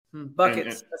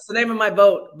Buckets. That's the name of my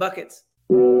boat. Buckets.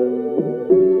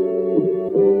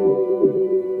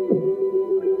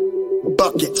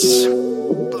 Buckets.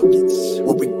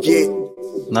 What we get.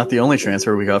 Not the only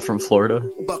transfer we got from Florida.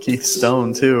 Keith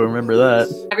Stone, too. Remember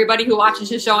that. Everybody who watches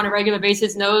his show on a regular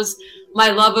basis knows my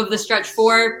love of the stretch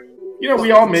four. You know,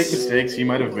 we all make mistakes. He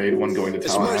might have made one going to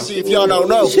Tallahassee. If y'all don't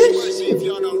know.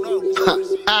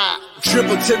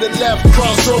 Dribble to the left,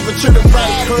 cross over to the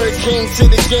right. Hurricane to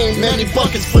the game, many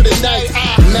buckets for the night.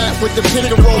 Matt with the pick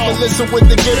and roll, Melissa with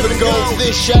the give and go.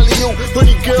 This Shelly, you,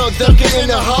 hoodie girl dunking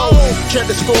in the hole. Check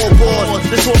the scoreboard,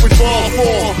 this what we fall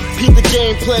for. Peep the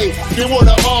gameplay, they want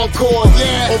an encore.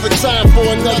 Yeah, overtime for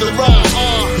another round.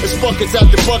 It's buckets out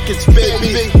the buckets,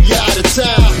 baby. You out of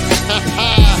time.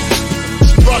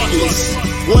 It's buckets.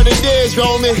 What it is,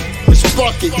 homie, it's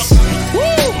buckets.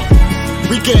 Woo!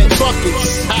 We getting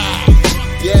buckets.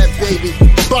 Yeah, baby,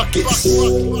 buckets.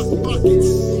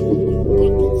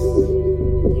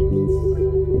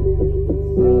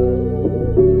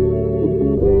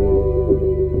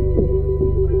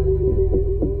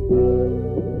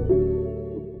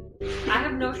 I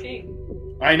have no shame.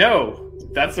 I know.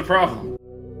 That's the problem.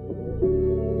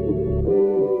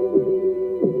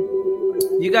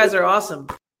 You guys are awesome.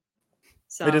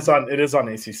 So It is on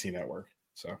ACC Network.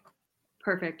 So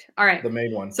perfect. All right. the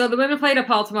main one. So the women play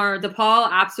DePaul tomorrow. DePaul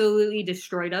absolutely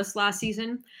destroyed us last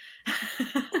season.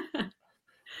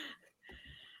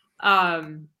 Yeah,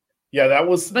 that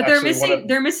was. But they're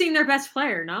missing their best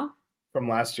player, no? From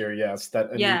last year, yes.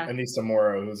 That Anissa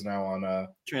Moro, who's now on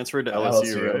transferred to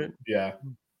LSU, right? Yeah.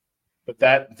 But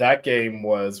that game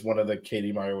was one of the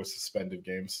Katie Meyer was suspended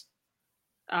games,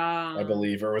 I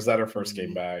believe, or was that her first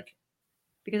game back?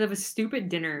 Because of a stupid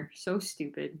dinner. So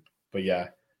stupid. But yeah.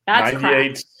 That's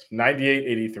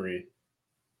 98-83.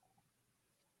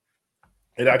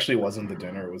 It actually wasn't the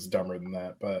dinner. It was dumber than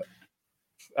that. But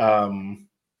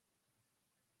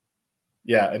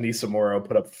yeah, Anissa Moro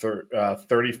put up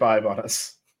 35 on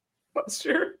us last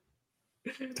year.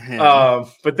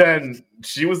 But then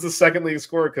she was the second leading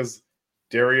scorer because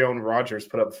Darion Rogers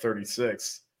put up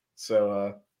 36.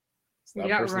 So we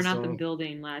got run out the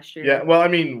building last year. Yeah, well, I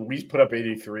mean, we put up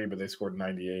 83, but they scored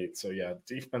 98. So yeah,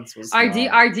 defense was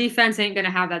our defense ain't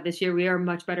gonna have that this year. We are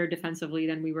much better defensively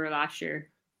than we were last year.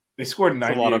 They scored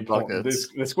 98 points.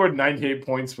 They scored 98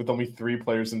 points with only 3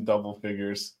 players in double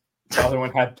figures. The other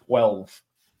one had 12.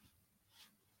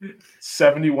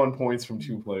 71 points from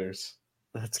 2 players.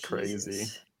 That's crazy.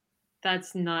 Jesus.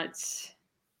 That's nuts.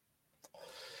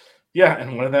 Yeah,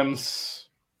 and one of them's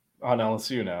on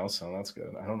LSU now, so that's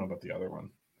good. I don't know about the other one.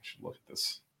 I should look at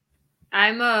this.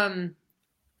 I'm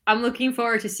looking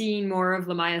forward to seeing more of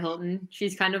Lamaya Hilton.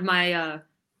 She's kind of my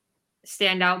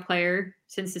standout player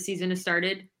since the season has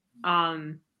started.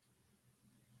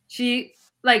 She,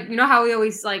 like, you know how we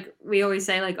always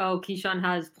say, like, oh, Keyshawn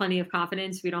has plenty of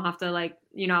confidence. We don't have to, like,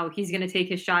 you know, he's going to take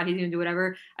his shot. He's going to do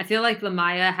whatever. I feel like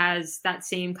Lamaya has that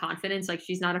same confidence. Like,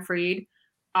 she's not afraid.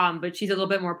 But she's a little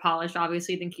bit more polished,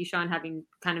 obviously, than Keyshawn, having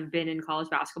kind of been in college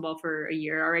basketball for a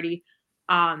year already.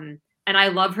 And I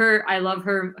love her. I love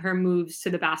her moves to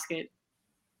the basket,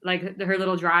 like her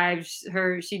little drives.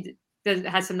 She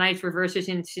has some nice reverses,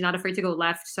 and she's not afraid to go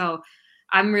left. So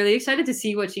I'm really excited to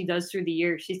see what she does through the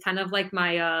year. She's kind of like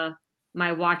my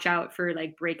watch out for,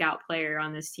 like, breakout player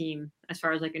on this team as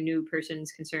far as, like, a new person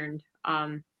is concerned.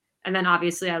 And then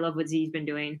obviously I love what Z's been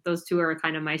doing. Those two are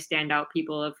kind of my standout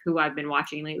people of who I've been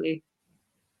watching lately.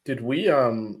 Did we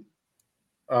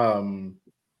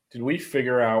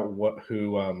figure out what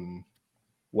happened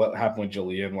with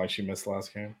Jalea and why she missed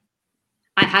last game?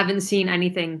 I haven't seen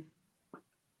anything.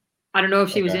 I don't know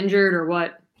if she was injured or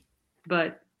what,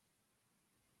 but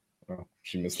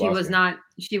she missed.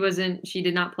 She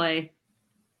did not play.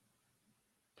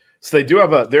 So they do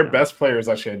have their best player is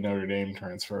actually a Notre Dame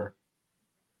transfer.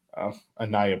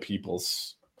 Anaya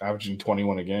Peoples, averaging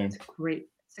 21 a game. It's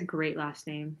a great last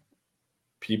name.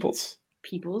 Peoples?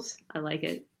 I like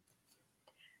it.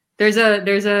 There's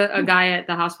a guy at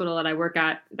the hospital that I work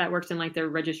at that works in, like, the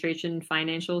registration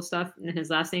financial stuff, and his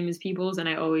last name is Peoples, and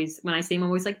when I see him, I'm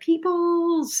always like,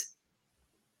 Peoples.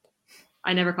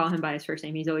 I never call him by his first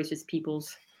name. He's always just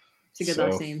Peoples. It's a good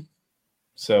last name.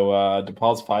 So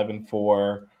DePaul's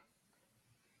 5-4.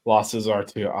 Losses are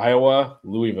to Iowa,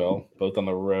 Louisville, both on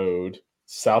the road,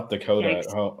 South Dakota at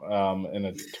home, in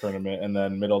a tournament, and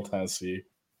then Middle Tennessee,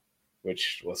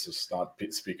 which, let's just not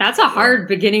speak. That's a hard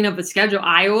beginning of the schedule.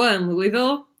 Iowa and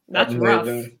Louisville. That's rough.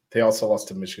 They also lost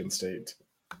to Michigan State.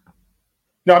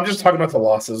 No, I'm just talking about the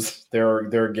losses. There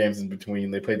are games in between.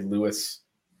 They played Lewis.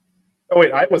 Oh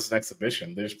wait, Iowa's an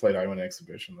exhibition. They just played Iowa in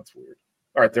exhibition. That's weird.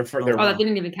 All right, that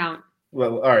didn't even count.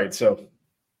 Well, all right, so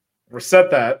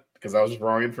reset that because that was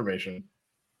wrong information.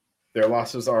 Their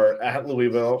losses are at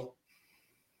Louisville,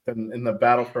 then in the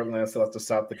battle for Atlanta, they lost to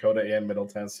South Dakota and Middle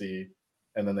Tennessee,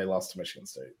 and then they lost to Michigan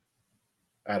State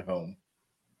at home.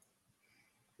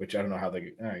 Which I don't know how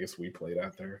they. I guess we played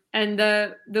out there. And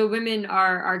the women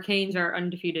our Canes are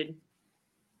undefeated.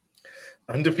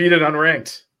 Undefeated,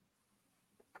 unranked.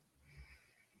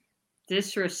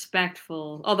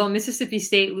 Disrespectful. Although Mississippi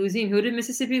State losing, who did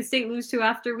Mississippi State lose to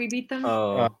after we beat them?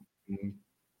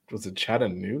 Was it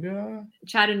Chattanooga?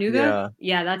 Chattanooga?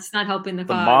 Yeah, that's not helping the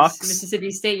cause. Mocs? Mississippi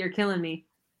State, you're killing me.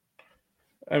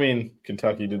 I mean,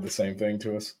 Kentucky did the same thing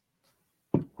to us.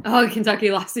 Oh,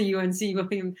 Kentucky lost to UNC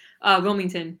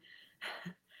Wilmington.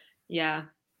 Yeah.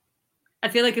 I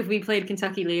feel like if we played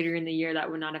Kentucky later in the year, that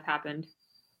would not have happened.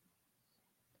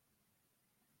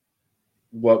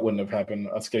 What wouldn't have happened?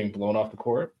 Us getting blown off the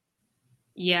court?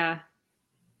 Yeah.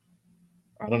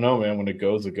 I don't know, man. When it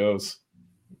goes, it goes.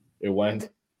 It went.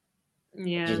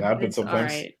 Yeah. It just happens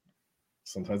sometimes. All right.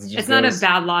 Sometimes it just It's goes. not a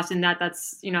bad loss in that.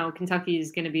 That's, Kentucky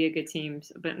is going to be a good team,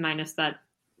 but minus that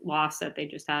loss that they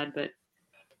just had. But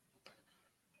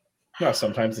no,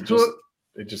 sometimes it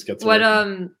just gets.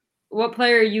 What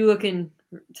player are you looking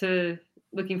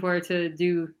for to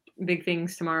do big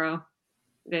things tomorrow,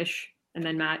 Vish, and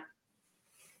then Matt?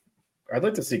 I'd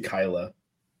like to see Kyla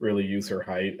really use her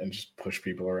height and just push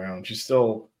people around.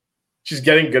 She's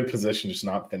getting good position, just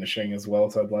not finishing as well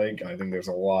as I'd like. I think there's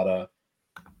a lot of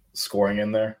scoring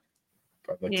in there.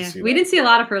 I'd like to see we didn't see a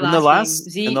lot of her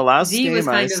last game. In the last game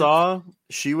I saw,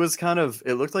 she was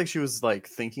it looked like she was like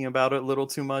thinking about it a little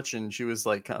too much, and she was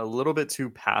like a little bit too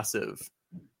passive.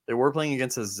 They were playing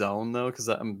against a zone though, because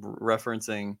I'm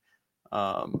referencing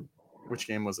which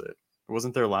game was it? It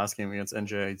wasn't their last game against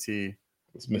NJIT. It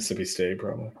was Mississippi State,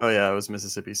 probably. Oh yeah, it was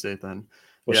Mississippi State then.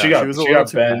 Well, she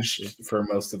got benched for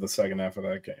most of the second half of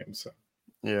that game. So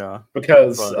yeah,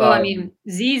 because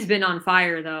Z's been on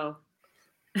fire though.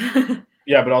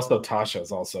 Yeah, but also Tasha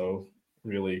is also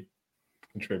really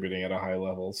contributing at a high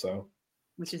level. So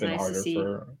which it's is been nice harder to see.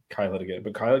 for Kyla to get,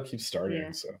 but Kyla keeps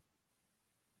starting. So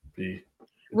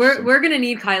we're gonna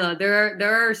need Kyla.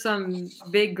 There are some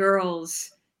big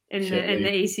girls in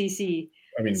the ACC.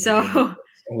 I mean, so.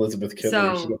 Elizabeth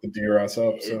Kidler, she got the D-Ross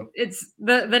up. So it's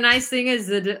the nice thing is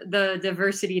the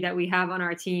diversity that we have on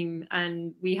our team,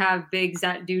 and we have bigs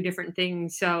that do different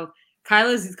things. So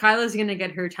Kyla's gonna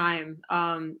get her time.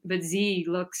 But Z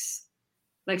looks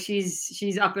like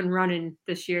she's up and running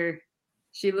this year.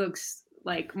 She looks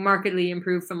like markedly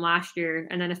improved from last year,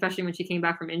 and then especially when she came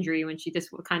back from injury, when she just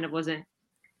kind of wasn't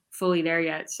fully there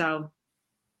yet. So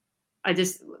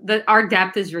our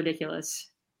depth is ridiculous.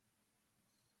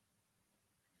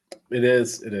 It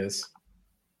is.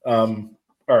 All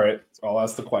right. I'll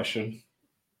ask the question.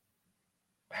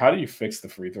 How do you fix the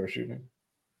free throw shooting?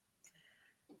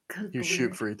 You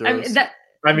shoot free throws. That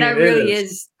really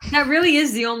is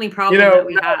the only problem that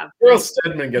we have. Earl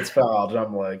Stedman gets fouled, and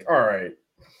I'm like, all right.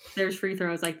 There's free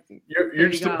throws. Like you're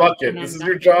just a bucket. This is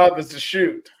your job, is to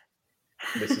shoot.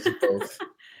 Misses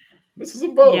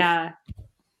them both. Yeah,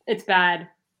 it's bad.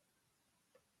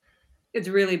 It's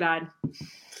really bad.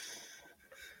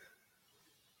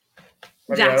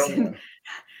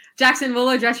 Jackson, we'll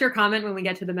address your comment when we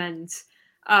get to the men's.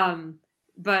 Our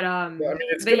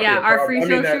free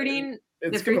throw shooting,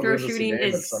 the free throw shooting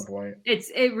is at some point.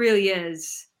 It really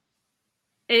is.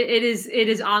 It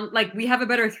is on, like, we have a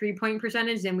better 3-point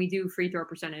percentage than we do free throw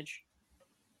percentage,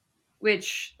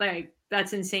 which, like,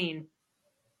 that's insane.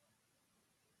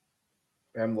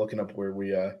 I'm looking up where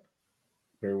we are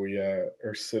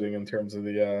sitting in terms of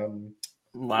the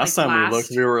Last time we looked,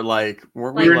 we were like,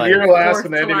 weren't we we like near last,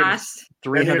 and they hadn't even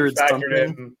 300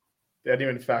 something? They hadn't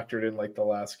even factored in like the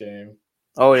last game.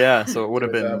 Oh yeah, so it would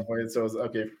have been. That point. So it was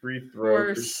okay. Free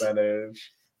throw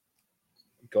percentage.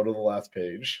 Go to the last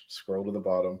page. Scroll to the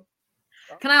bottom.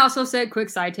 Can I also say a quick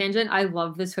side tangent? I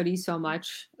love this hoodie so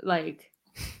much. Like,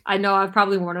 I know I've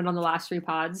probably worn it on the last 3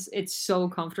 pods. It's so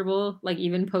comfortable. Like,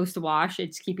 even post wash,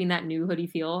 it's keeping that new hoodie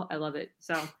feel. I love it.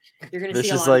 So you're gonna see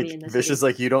a lot of me in this. Vish is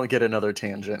like, you don't get another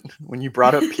tangent. When you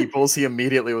brought up Peoples, he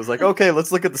immediately was like, okay,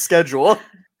 let's look at the schedule.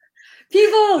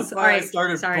 Peoples. All right, I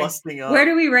started busting up. Where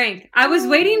do we rank? I was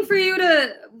waiting for you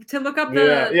to look up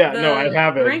the. No, I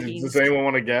have it. Rankings. Does anyone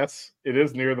want to guess? It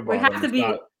is near the bottom. We have to be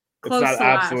close to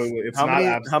absolutely. It's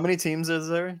how many teams is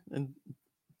there in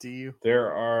DU?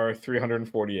 There are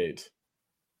 348.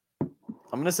 I'm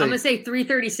gonna say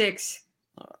 336.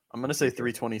 I'm gonna say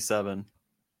 327.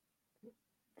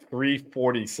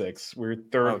 346. We're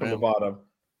third from the bottom.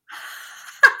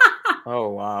 Oh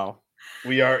wow.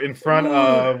 We are in front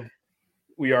of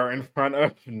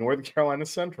North Carolina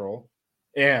Central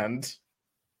and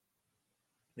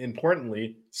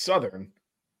importantly, Southern,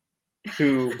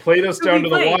 who played us Who down we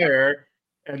to the played. wire.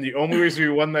 And the only reason we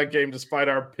won that game, despite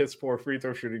our piss poor free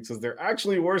throw shooting, is they're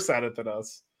actually worse at it than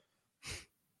us.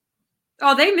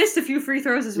 Oh, they missed a few free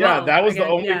throws as well. Yeah, that was the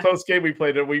again. only close game we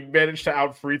played, and we managed to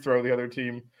out free throw the other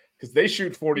team because they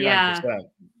shoot 49%. Yeah.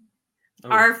 Oh.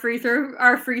 Our free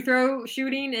throw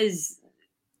shooting is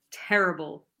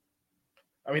terrible.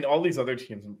 I mean, all these other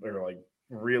teams are like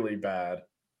really bad,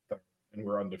 and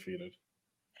we're undefeated.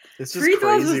 It's just Free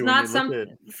throws crazy was when not you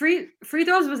look at free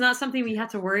throws was not something we had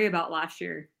to worry about last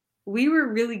year. We were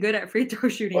really good at free throw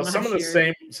shooting Well, last some of the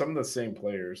year. same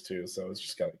players too. So it's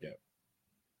just got to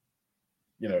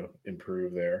get,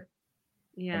 improve there.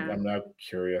 Yeah. I'm now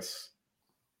curious.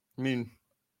 I mean,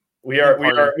 We are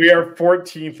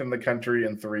 14th in the country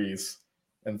in threes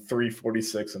and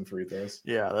 346 in free throws.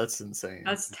 yeah, that's insane.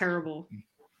 That's terrible.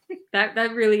 That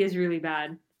really is really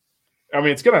bad. I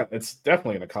mean, it's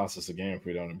definitely gonna cost us a game if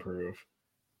we don't improve.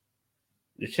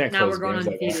 You can't. Now close we're going games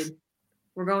undefeated. Like that.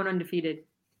 We're going undefeated.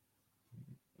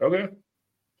 Okay.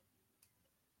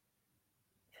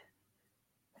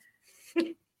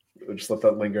 We'll just let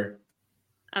that linger.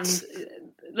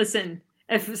 Listen,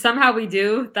 if somehow we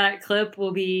do, that clip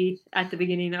will be at the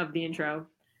beginning of the intro.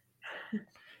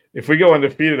 If we go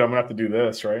undefeated, I'm gonna have to do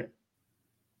this, right?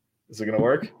 Is it gonna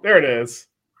work? There it is.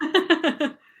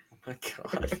 Oh my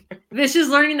God. Vish is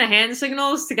learning the hand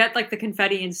signals to get like the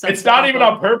confetti and stuff. It's not even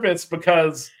on purpose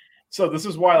because. So this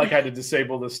is why I had to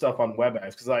disable this stuff on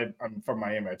WebEx because I'm from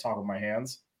Miami. I talk with my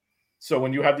hands. So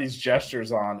when you have these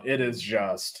gestures on, it is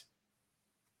just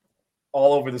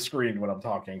all over the screen when I'm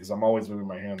talking because I'm always moving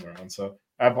my hands around. So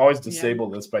I've always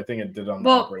disabled this, but I think it did on the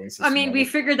operating system. I mean, we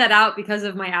figured that out because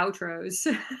of my outros.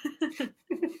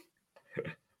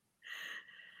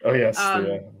 Oh yes.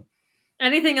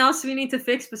 Anything else we need to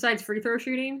fix besides free throw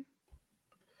shooting?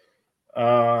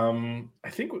 I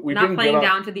think we've not been playing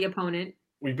down to the opponent.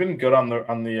 We've been good on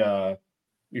the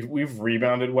we've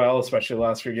rebounded well, especially the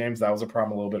last few games. That was a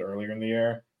problem a little bit earlier in the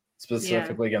year,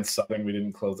 specifically against Southern. We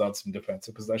didn't close out some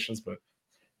defensive possessions, but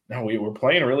now we're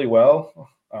playing really well.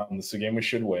 This is a game we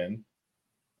should win,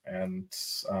 and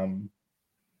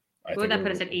what would that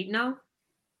put us at 8-0?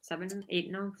 7,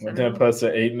 8-0? We're gonna put us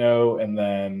at 8-0, and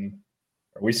then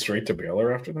are we straight to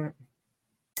Baylor after that?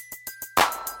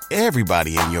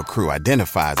 Everybody in your crew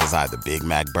identifies as either Big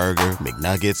Mac Burger,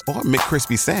 McNuggets, or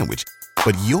McCrispy Sandwich.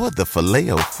 But you're the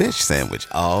Filet-O-Fish Sandwich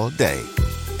all day.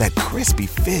 That crispy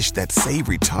fish, that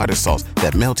savory tartar sauce,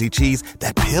 that melty cheese,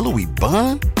 that pillowy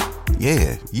bun.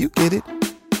 Yeah, you get it.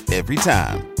 Every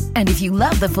time. And if you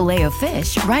love the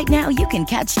Filet-O-Fish, right now you can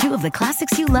catch two of the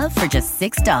classics you love for just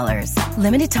 $6.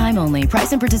 Limited time only.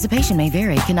 Price and participation may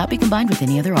vary. Cannot be combined with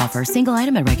any other offer. Single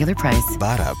item at regular price.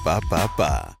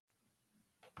 Ba-da-ba-ba-ba.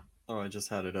 Oh, I just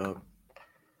had it up.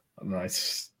 I don't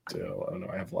know.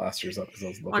 I have last year's up because I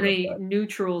was looking on a at that.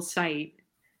 neutral site.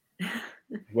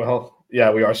 Well,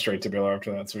 yeah, we are straight to Baylor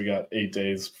after that, so we got 8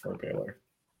 days for Baylor.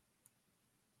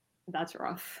 That's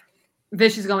rough.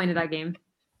 Vish is going to that game.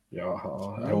 Yeah,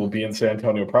 I will be in San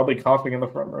Antonio, probably coughing in the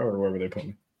front row or wherever they put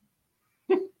me.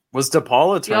 Was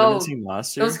DePaul a tournament team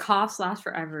last year? Those coughs last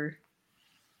forever.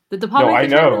 Did DePaul No, make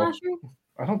the tournament last year?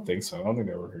 I don't think so. I don't think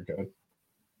they were very good.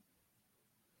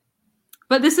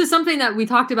 But this is something that we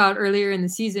talked about earlier in the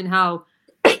season, how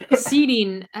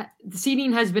seeding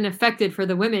has been affected for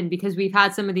the women because we've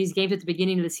had some of these games at the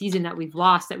beginning of the season that we've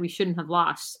lost that we shouldn't have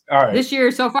lost. All right. This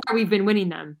year so far we've been winning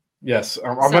them. Yes,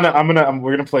 we're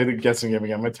gonna play the guessing game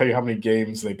again. I'm gonna tell you how many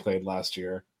games they played last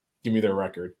year. Give me their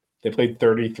record. They played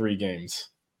 33 games.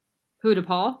 Who,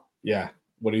 DePaul? Yeah.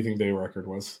 What do you think their record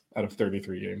was out of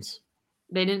 33 games?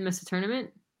 They didn't miss a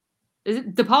tournament. Is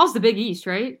it DePaul's the Big East,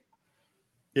 right?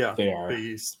 Yeah, they are. Big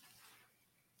East.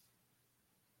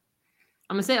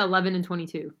 I'm gonna say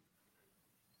 11-22.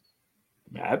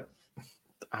 Matt,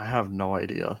 I have no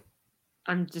idea.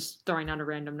 I'm just throwing out a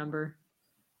random number.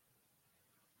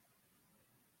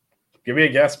 Give me a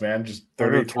guess, man. Just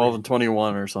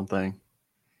 12-21 or something.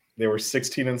 They were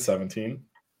 16-17.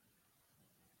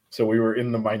 So we were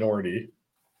in the minority.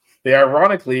 They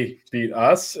ironically beat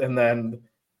us, and then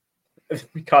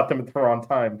we caught them at the wrong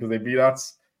time because they beat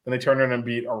us, and they turned around and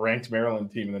beat a ranked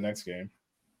Maryland team in the next game.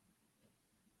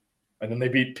 And then they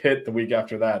beat Pitt the week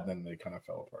after that, and then they kind of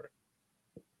fell apart.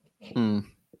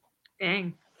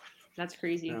 Dang. That's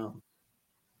crazy. Yeah.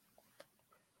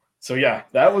 So, yeah,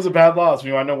 that was a bad loss.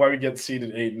 We want to know why we get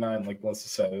seeded 8 and 9, like Melissa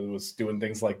said. It was doing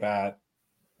things like that.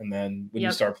 And then when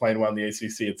you start playing well in the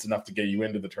ACC, it's enough to get you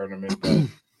into the tournament, but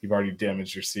you've already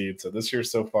damaged your seed. So this year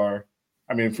so far,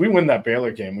 I mean, if we win that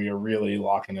Baylor game, we are really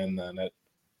locking in then at,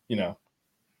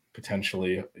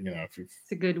 potentially, if you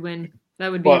It's a good win.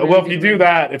 That would be if you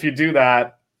do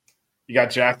that, you got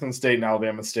Jackson State and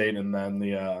Alabama State, and then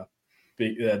the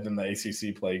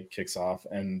ACC play kicks off.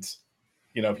 And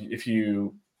if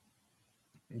you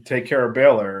take care of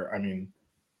Baylor, I mean,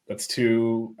 that's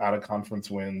 2 out of conference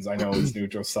wins. I know it's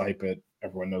neutral site, but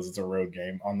everyone knows it's a road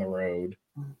game on the road,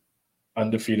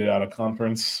 undefeated out of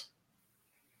conference,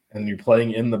 and you're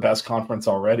playing in the best conference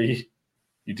already.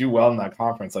 You do well in that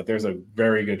conference. Like, there's a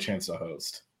very good chance to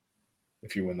host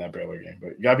if you win that Baylor game.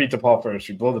 But you got to beat DePaul first.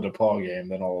 You blow the DePaul game,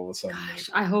 then all of a sudden. Gosh,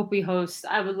 I hope we host.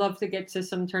 I would love to get to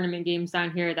some tournament games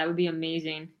down here. That would be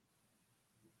amazing.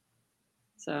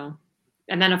 So,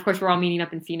 and then, of course, we're all meeting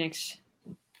up in Phoenix.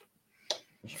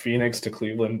 Phoenix to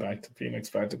Cleveland, back to Phoenix,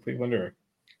 back to Cleveland, or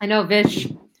I know, Vish.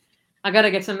 I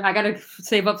gotta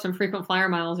save up some frequent flyer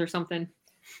miles or something.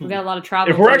 We got a lot of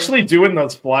travel. If we're actually doing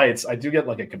those flights, I do get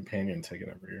like a companion ticket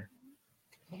every year.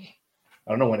 I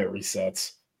don't know when it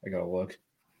resets. I gotta look.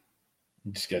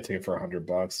 You just get a ticket for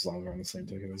 $100 as long as you're on the same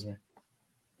ticket as me.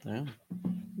 Yeah.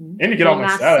 And you get all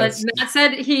my status. Matt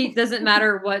said he doesn't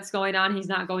matter what's going on. He's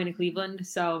not going to Cleveland,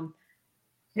 so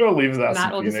leave that.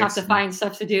 Matt will just have to find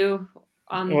stuff to do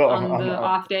on the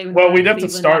off day. We'd have to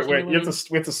start. We have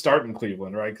to start in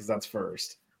Cleveland, right? Because that's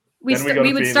first. We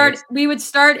would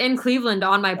start in Cleveland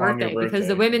on my birthday because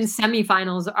the women's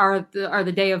semifinals are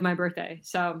the day of my birthday.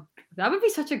 So that would be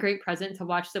such a great present to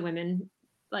watch the women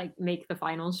like make the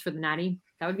finals for the Natty.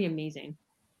 That would be amazing.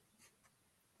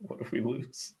 What if we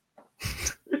lose?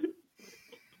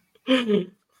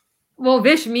 Well,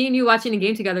 Vish, me and you watching a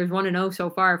game together is 1-0 so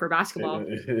far for basketball.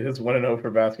 It is 1-0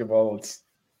 for basketball.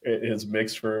 It is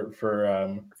mixed for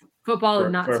football,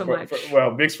 not so much.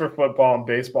 Mixed for football and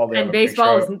baseball. They and have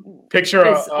baseball a picture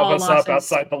of us up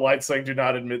outside the light saying, "Do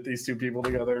not admit these two people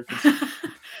together."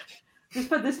 Just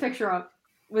put this picture up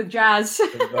with Jazz.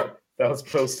 That was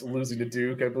post losing to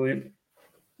Duke, I believe.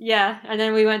 Yeah, and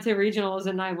then we went to regionals,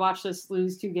 and I watched us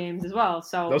lose 2 games as well.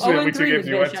 So those are the only 2 games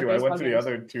you went to. I went to the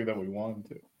other 2 that we won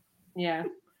to. Yeah.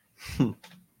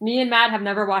 Me and Matt have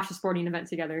never watched a sporting event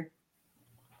together.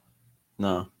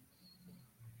 No.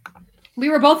 We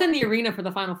were both in the arena for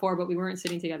the Final Four, but we weren't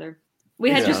sitting together.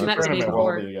 We had just met the day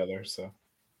before. Together, so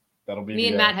that'll be me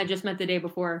and Matt had just met the day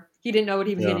before. He didn't know what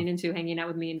he was getting into hanging out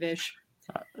with me and Vish.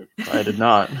 I did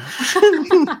not.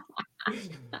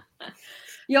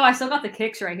 Yo, I still got the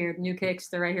kicks right here. The new kicks.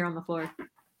 They're right here on the floor.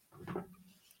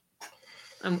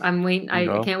 I'm waiting.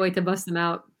 I can't wait to bust them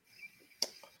out.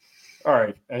 All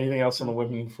right. Anything else on the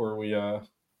women before we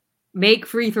make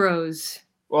free throws?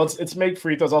 Well, it's make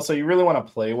free throws. Also, you really want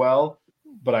to play well,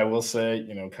 but I will say,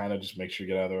 kind of just make sure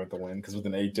you get out of there with the win because with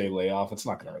an 8-day layoff, it's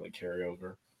not going to really carry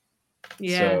over.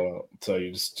 Yeah. So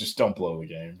you just don't blow the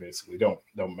game. Basically, don't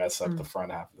mess up the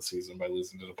front half of the season by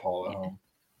losing to DePaul at home.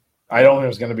 I don't think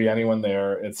there's going to be anyone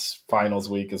there. It's finals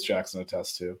week, as Jackson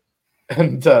attests to,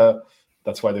 and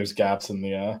that's why there's gaps in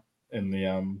the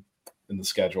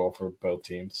schedule for both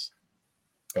teams.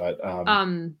 But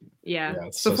yeah.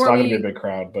 So it's not going to be a big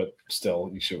crowd, but still,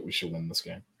 we should win this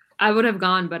game. I would have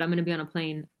gone, but I'm going to be on a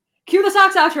plane. Cue the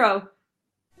Sox outro.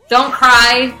 Don't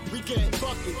cry.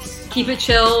 Keep it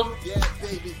chill.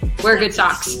 Wear good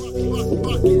socks.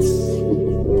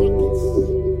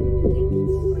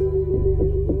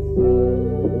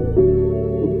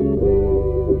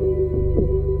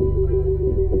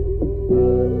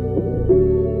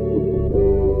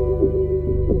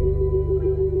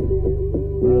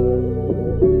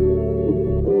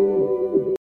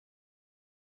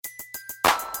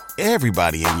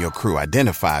 Everybody in your crew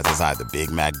identifies as either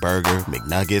Big Mac Burger,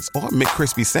 McNuggets, or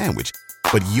McCrispy Sandwich.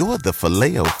 But you're the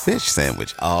Filet-O-Fish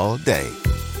Sandwich all day.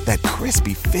 That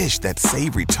crispy fish, that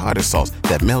savory tartar sauce,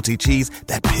 that melty cheese,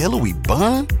 that pillowy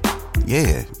bun.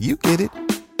 Yeah, you get it.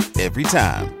 Every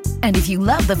time. And if you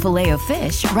love the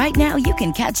Filet-O-Fish, right now you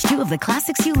can catch 2 of the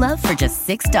classics you love for just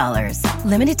 $6.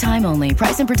 Limited time only.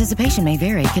 Price and participation may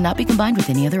vary. Cannot be combined with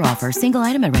any other offer. Single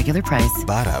item at regular price.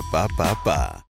 Ba-da-ba-ba-ba.